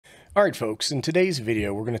All right, folks, in today's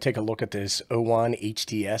video, we're going to take a look at this OWON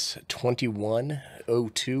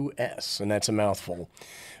HDS2102S, and that's a mouthful.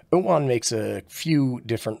 OWON makes a few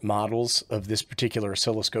different models of this particular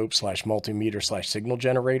oscilloscope slash multimeter slash signal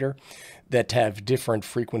generator that have different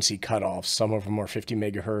frequency cutoffs. Some of them are 50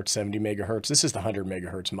 megahertz, 70 megahertz. This is the 100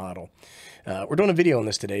 megahertz model. We're doing a video on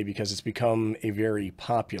this today because it's become a very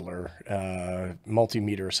popular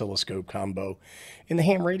multimeter oscilloscope combo in the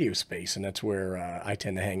ham radio space, and that's where I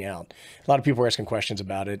tend to hang out. A lot of people are asking questions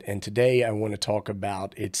about it, and today I want to talk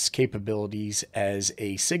about its capabilities as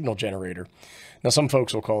a signal generator. Now, some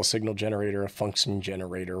folks will call a signal generator a function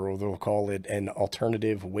generator, or they'll call it an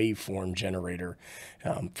alternative waveform generator.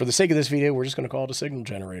 For the sake of this video, we're just going to call it a signal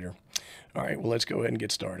generator. All right, well, let's go ahead and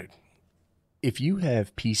get started. If you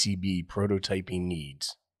have PCB prototyping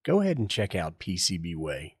needs, go ahead and check out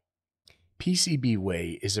PCBWay.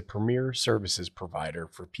 PCBWay is a premier services provider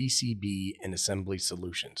for PCB and assembly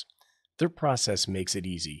solutions. Their process makes it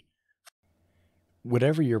easy.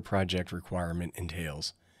 Whatever your project requirement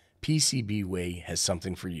entails, PCBWay has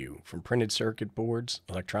something for you, from printed circuit boards,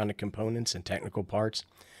 electronic components, and technical parts,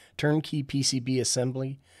 turnkey PCB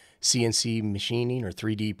assembly, CNC machining or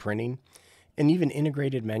 3D printing, and even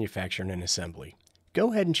integrated manufacturing and assembly.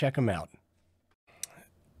 Go ahead and check them out.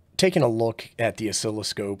 Taking a look at the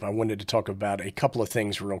oscilloscope, I wanted to talk about a couple of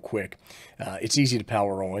things real quick. It's easy to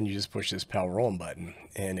power on. You just push this power on button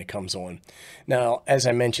and it comes on. Now, as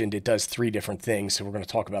I mentioned, it does three different things, so we're going to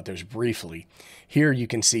talk about those briefly. Here you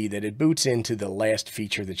can see that it boots into the last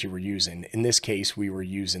feature that you were using. In this case, we were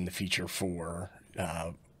using the feature for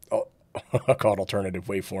called alternative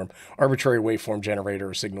waveform, arbitrary waveform generator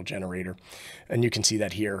or signal generator. And you can see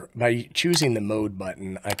that here. By choosing the mode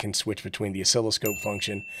button, I can switch between the oscilloscope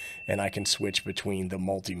function and I can switch between the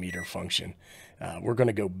multimeter function. We're going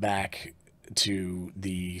to go back to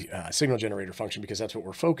the signal generator function because that's what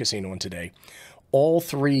we're focusing on today. All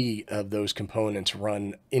three of those components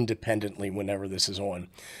run independently whenever this is on.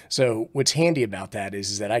 So what's handy about that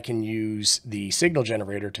is that I can use the signal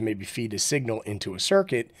generator to maybe feed a signal into a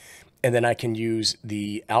circuit, and then I can use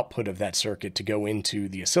the output of that circuit to go into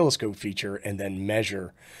the oscilloscope feature and then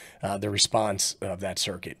measure the response of that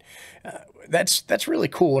circuit. That's really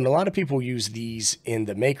cool, and a lot of people use these in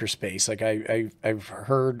the makerspace. Like I've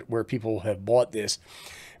heard where people have bought this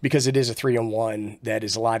because it is a 3-in-1 that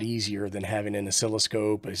is a lot easier than having an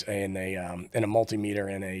oscilloscope and a multimeter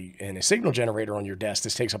and a signal generator on your desk.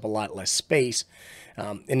 This takes up a lot less space,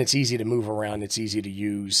 and it's easy to move around. It's easy to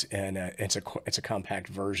use, and it's a compact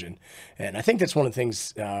version. And I think that's one of the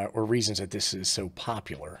things or reasons that this is so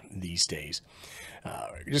popular these days.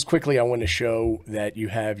 Just quickly, I want to show that you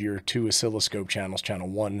have your two oscilloscope channels, channel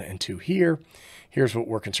 1 and 2 here. Here's what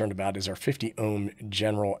we're concerned about is our 50 ohm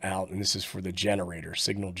general out, and this is for the generator,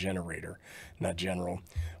 signal generator, not general.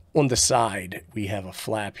 On the side, we have a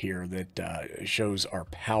flap here that shows our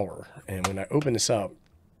power. And when I open this up,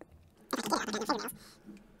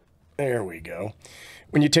 there we go.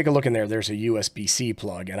 When you take a look in there, there's a USB-C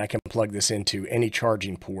plug, and I can plug this into any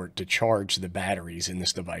charging port to charge the batteries in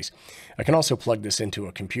this device. I can also plug this into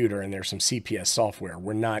a computer, and there's some CPS software.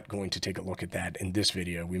 We're not going to take a look at that in this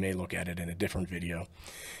video. We may look at it in a different video.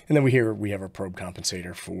 And then we have a probe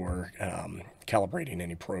compensator for calibrating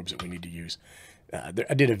any probes that we need to use. I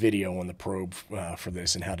did a video on the probe for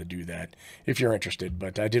this and how to do that if you're interested,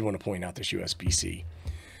 but I did want to point out this USB-C.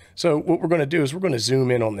 So what we're going to do is we're going to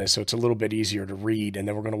zoom in on this so it's a little bit easier to read, and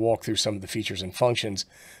then we're going to walk through some of the features and functions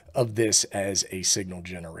of this as a signal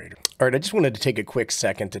generator. All right, I just wanted to take a quick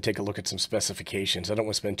second to take a look at some specifications. I don't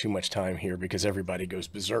want to spend too much time here because everybody goes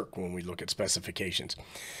berserk when we look at specifications.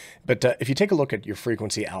 But if you take a look at your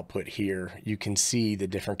frequency output here, you can see the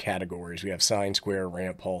different categories. We have sine, square,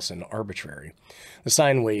 ramp, pulse, and arbitrary. The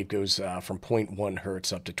sine wave goes from 0.1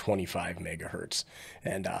 hertz up to 25 megahertz.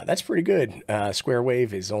 And that's pretty good. Square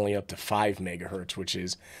wave is only up to 5 megahertz, which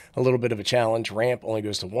is a little bit of a challenge. Ramp only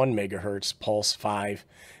goes to 1 megahertz, pulse 5,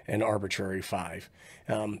 and arbitrary 5.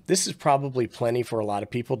 This is probably plenty for a lot of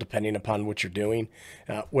people depending upon what you're doing.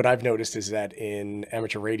 What I've noticed is that in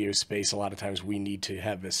amateur radio space, a lot of times we need to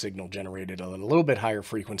have a signal generated at a little bit higher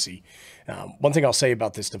frequency. One thing I'll say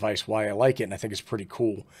about this device, why I like it, and I think it's pretty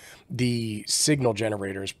cool, the signal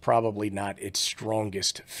generator is probably not its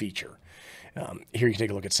strongest feature. Here you can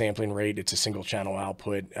take a look at sampling rate. It's a single channel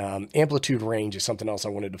output. Amplitude range is something else I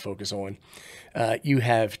wanted to focus on. You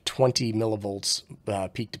have 20 millivolts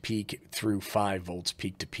peak to peak through 5 volts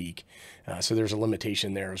peak to peak. So there's a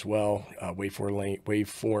limitation there as well.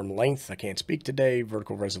 Waveform length, I can't speak today,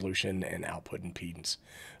 vertical resolution, and output impedance.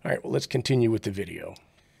 All right, well, let's continue with the video.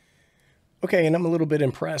 Okay, and I'm a little bit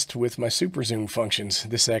impressed with my super zoom functions.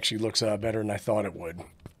 This actually looks better than I thought it would.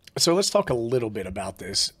 So let's talk a little bit about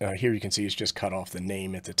this. Here you can see it's just cut off the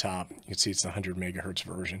name at the top. You can see it's the 100 megahertz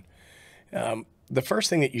version. The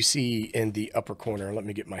first thing that you see in the upper corner, let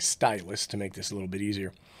me get my stylus to make this a little bit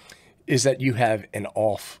easier, is that you have an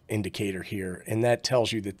off indicator here, and that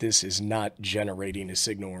tells you that this is not generating a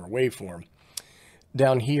signal or a waveform.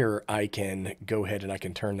 Down here, I can go ahead and I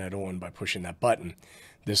can turn that on by pushing that button.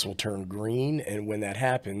 This will turn green, and when that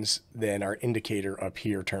happens, then our indicator up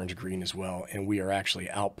here turns green as well, and we are actually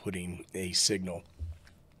outputting a signal.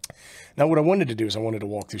 Now, what I wanted to do is I wanted to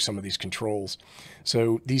walk through some of these controls.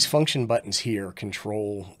 So these function buttons here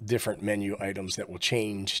control different menu items that will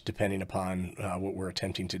change depending upon what we're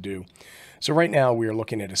attempting to do. So right now we are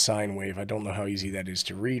looking at a sine wave. I don't know how easy that is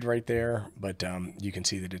to read right there, but you can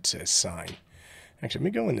see that it says sine. Actually,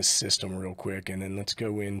 let me go into system real quick, and then let's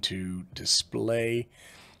go into display,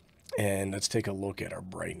 and let's take a look at our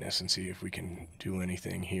brightness and see if we can do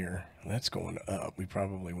anything here. That's going up. We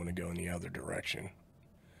probably want to go in the other direction.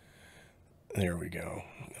 There we go.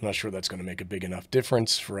 I'm not sure that's going to make a big enough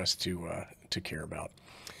difference for us to care about.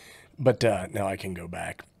 But now I can go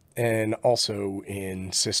back. And also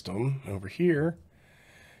in system over here,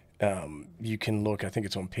 you can look, I think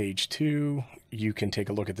it's on page 2, you can take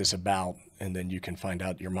a look at this about, and then you can find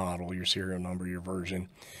out your model, your serial number, your version.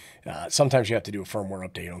 Sometimes you have to do a firmware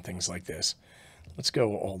update on things like this. Let's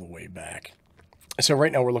go all the way back. So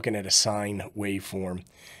right now we're looking at a sine waveform.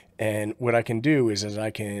 And what I can do is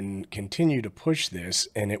I can continue to push this,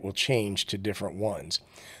 and it will change to different ones.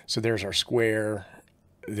 So there's our square,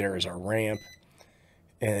 there's our ramp,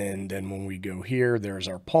 and then when we go here, there's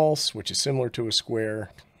our pulse, which is similar to a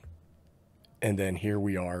square. And then here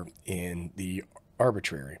we are in the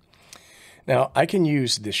arbitrary. Now I can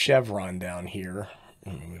use the chevron down here,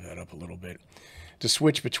 let me move that up a little bit, to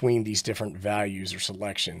switch between these different values or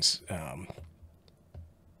selections.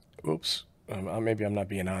 Oops. Maybe I'm not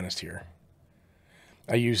being honest here.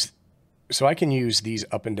 So I can use these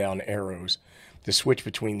up and down arrows to switch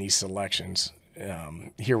between these selections.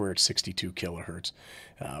 Here we're at 62 kilohertz.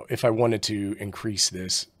 If I wanted to increase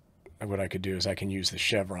this, what I could do is I can use the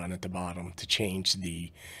chevron at the bottom to change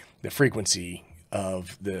the frequency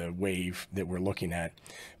of the wave that we're looking at.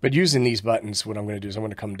 But using these buttons, what I'm going to do is I'm going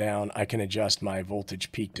to come down. I can adjust my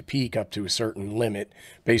voltage peak to peak up to a certain limit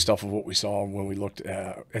based off of what we saw when we looked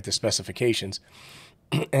at the specifications.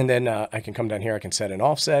 And then I can come down here. I can set an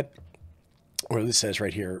offset, where this says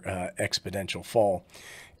right here, exponential fall.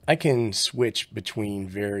 I can switch between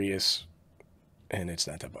various, and it's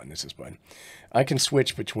not that button, it's this button. I can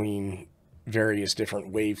switch between various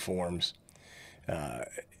different waveforms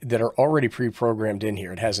that are already pre-programmed in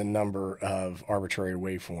here. It has a number of arbitrary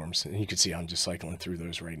waveforms, and you can see I'm just cycling through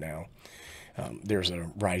those right now. There's a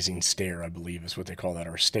rising stair, I believe is what they call that,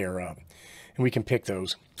 or stair up, and we can pick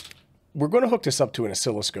those. We're going to hook this up to an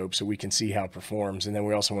oscilloscope so we can see how it performs, and then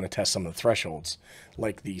we also want to test some of the thresholds,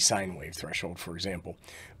 like the sine wave threshold, for example.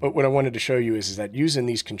 But what I wanted to show you is that using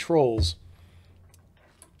these controls,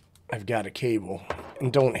 I've got a cable,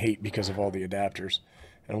 and don't hate because of all the adapters.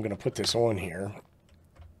 And I'm going to put this on here.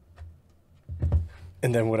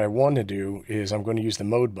 And then what I want to do is I'm going to use the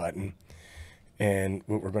mode button. And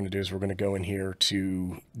what we're going to do is we're going to go in here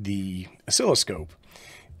to the oscilloscope.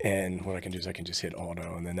 And what I can do is I can just hit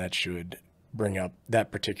auto, and then that should bring up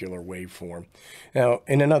that particular waveform. Now,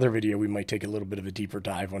 in another video, we might take a little bit of a deeper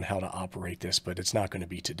dive on how to operate this, but it's not going to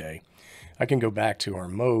be today. I can go back to our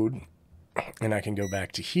mode, and I can go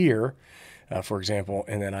back to here, for example,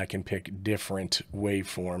 and then I can pick different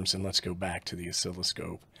waveforms. And let's go back to the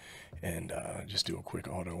oscilloscope and just do a quick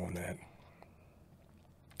auto on that.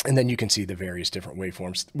 And then you can see the various different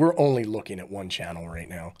waveforms. We're only looking at one channel right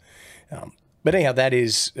now. But anyhow, that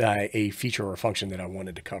is a feature or a function that I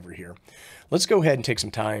wanted to cover here. Let's go ahead and take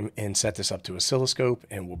some time and set this up to oscilloscope,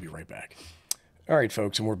 and we'll be right back. All right,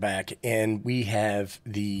 folks, and we're back, and we have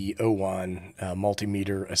the OWON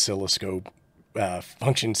multimeter oscilloscope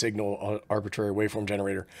function signal arbitrary waveform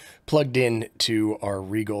generator plugged in to our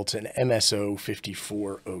Regal. It's an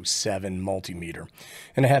MSO5407 multimeter,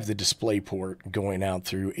 and I have the display port going out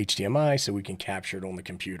through HDMI so we can capture it on the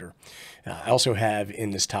computer. I also have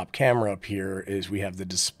in this top camera up here is we have the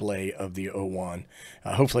display of the OWON.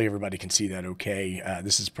 Hopefully everybody can see that okay.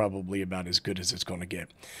 This is probably about as good as it's going to get.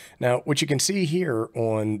 Now, what you can see here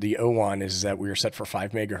on the OWON is that we are set for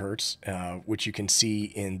 5 megahertz, which you can see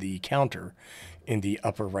in the counter in the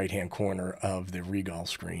upper right-hand corner of the Regal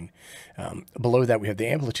screen. Below that, we have the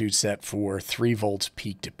amplitude set for 3 volts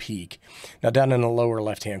peak to peak. Now, down in the lower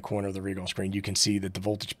left-hand corner of the Regal screen, you can see that the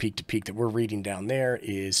voltage peak to peak that we're reading down there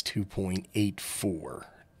is 2.84.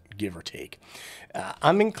 give or take.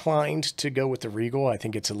 I'm inclined to go with the Regal. I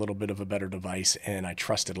think it's a little bit of a better device, and I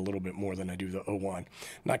trust it a little bit more than I do the OWON.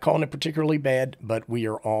 Not calling it particularly bad, but we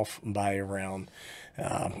are off by around,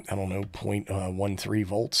 I don't know, 0.13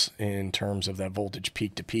 volts in terms of that voltage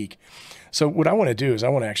peak to peak. So what I want to do is I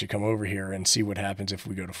want to actually come over here and see what happens if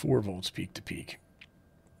we go to 4 volts peak to peak.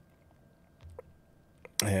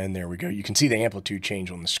 And there we go. You can see the amplitude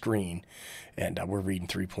change on the screen, and we're reading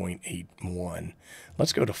 3.81.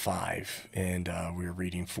 Let's go to 5, and we're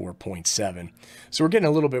reading 4.7. So we're getting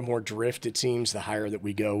a little bit more drift, it seems, the higher that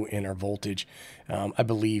we go in our voltage. I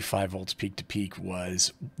believe 5 volts peak to peak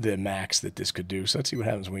was the max that this could do. So let's see what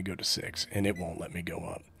happens when we go to 6, and it won't let me go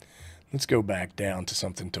up. Let's go back down to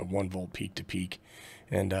something to 1 volt peak to peak,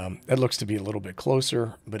 and that looks to be a little bit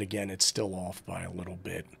closer, but again, it's still off by a little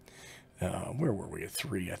bit. Where were we? At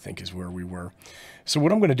 3, I think, is where we were. So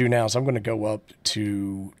what I'm going to do now is I'm going to go up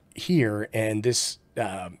to here, and this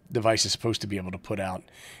device is supposed to be able to put out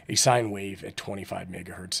a sine wave at 25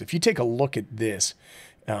 megahertz. If you take a look at this,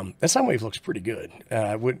 that sine wave looks pretty good.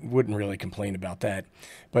 I wouldn't really complain about that.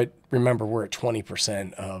 But remember, we're at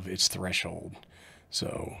 20% of its threshold.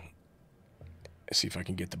 So let's see if I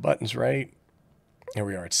can get the buttons right. Here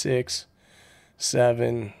we are at 6,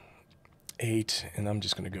 7, 8, and I'm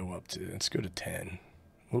just going to go up to, let's go to 10.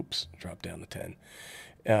 Oops, drop down to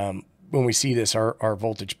 10. When we see this, our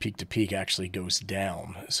voltage peak to peak actually goes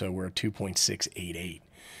down. So we're at 2.688.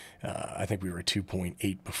 I think we were at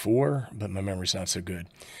 2.8 before, but my memory's not so good.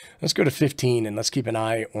 Let's go to 15, and let's keep an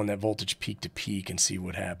eye on that voltage peak to peak and see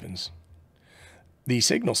what happens. The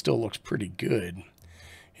signal still looks pretty good.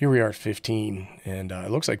 Here we are at 15, and it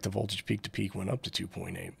looks like the voltage peak to peak went up to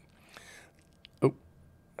 2.8. Oh,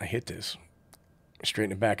 I hit this.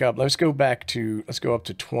 Straighten it back up. Let's go up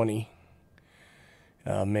to 20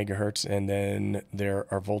 megahertz, and then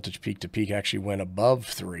our voltage peak to peak actually went above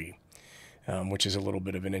 3, which is a little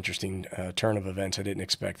bit of an interesting turn of events. I didn't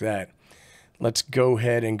expect that. Let's go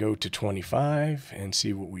ahead and go to 25 and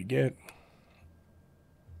see what we get.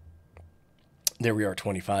 There we are,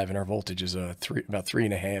 25, and our voltage is about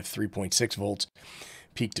 3.6 volts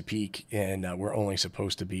peak to peak, and we're only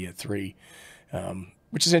supposed to be at 3.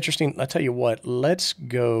 Which is interesting. I'll tell you what, let's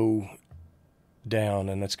go down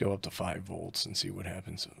and let's go up to 5 volts and see what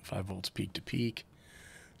happens. 5 volts peak to peak.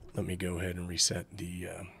 Let me go ahead and reset the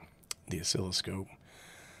oscilloscope.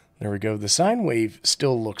 There we go. The sine wave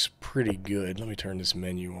still looks pretty good. Let me turn this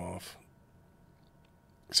menu off.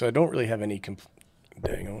 So I don't really have any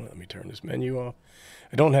let me turn this menu off.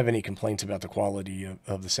 I don't have any complaints about the quality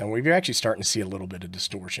of the sound wave. You're actually starting to see a little bit of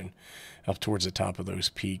distortion up towards the top of those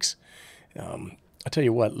peaks. I'll tell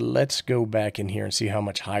you what, let's go back in here and see how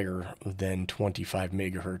much higher than 25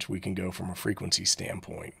 megahertz we can go from a frequency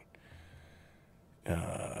standpoint.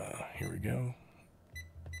 Here we go.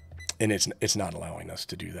 And it's not allowing us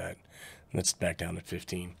to do that. Let's back down to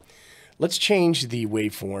 15. Let's change the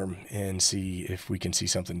waveform and see if we can see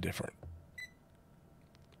something different.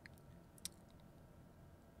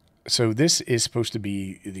 So this is supposed to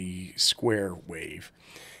be the square wave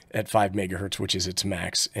at 5 megahertz, which is its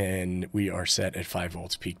max, and we are set at 5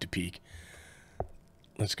 volts peak to peak.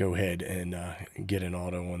 Let's go ahead and get an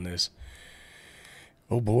auto on this.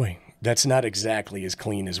 Oh boy, that's not exactly as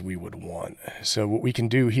clean as we would want. So what we can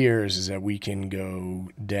do here is that we can go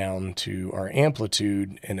down to our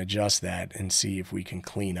amplitude and adjust that and see if we can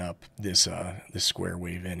clean up this square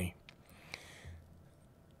wave any.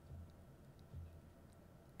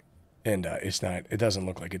 And it doesn't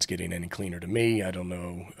look like it's getting any cleaner to me. I don't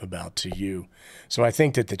know about to you. So I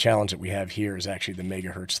think that the challenge that we have here is actually the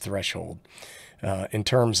megahertz threshold in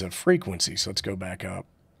terms of frequency. So let's go back up.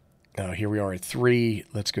 Here we are at 3.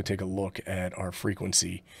 Let's go take a look at our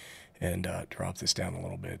frequency and drop this down a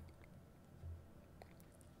little bit.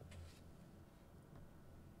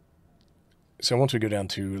 So once we go down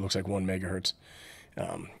to, it looks like 1 megahertz,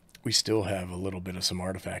 we still have a little bit of some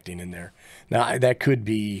artifacting in there. Now, that could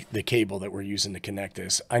be the cable that we're using to connect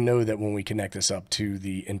this. I know that when we connect this up to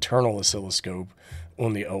the internal oscilloscope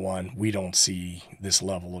on the OWON, we don't see this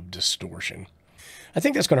level of distortion. I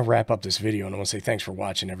think that's going to wrap up this video, and I want to say thanks for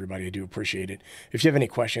watching, everybody. I do appreciate it. If you have any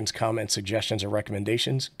questions, comments, suggestions, or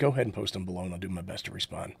recommendations, go ahead and post them below, and I'll do my best to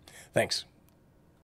respond. Thanks.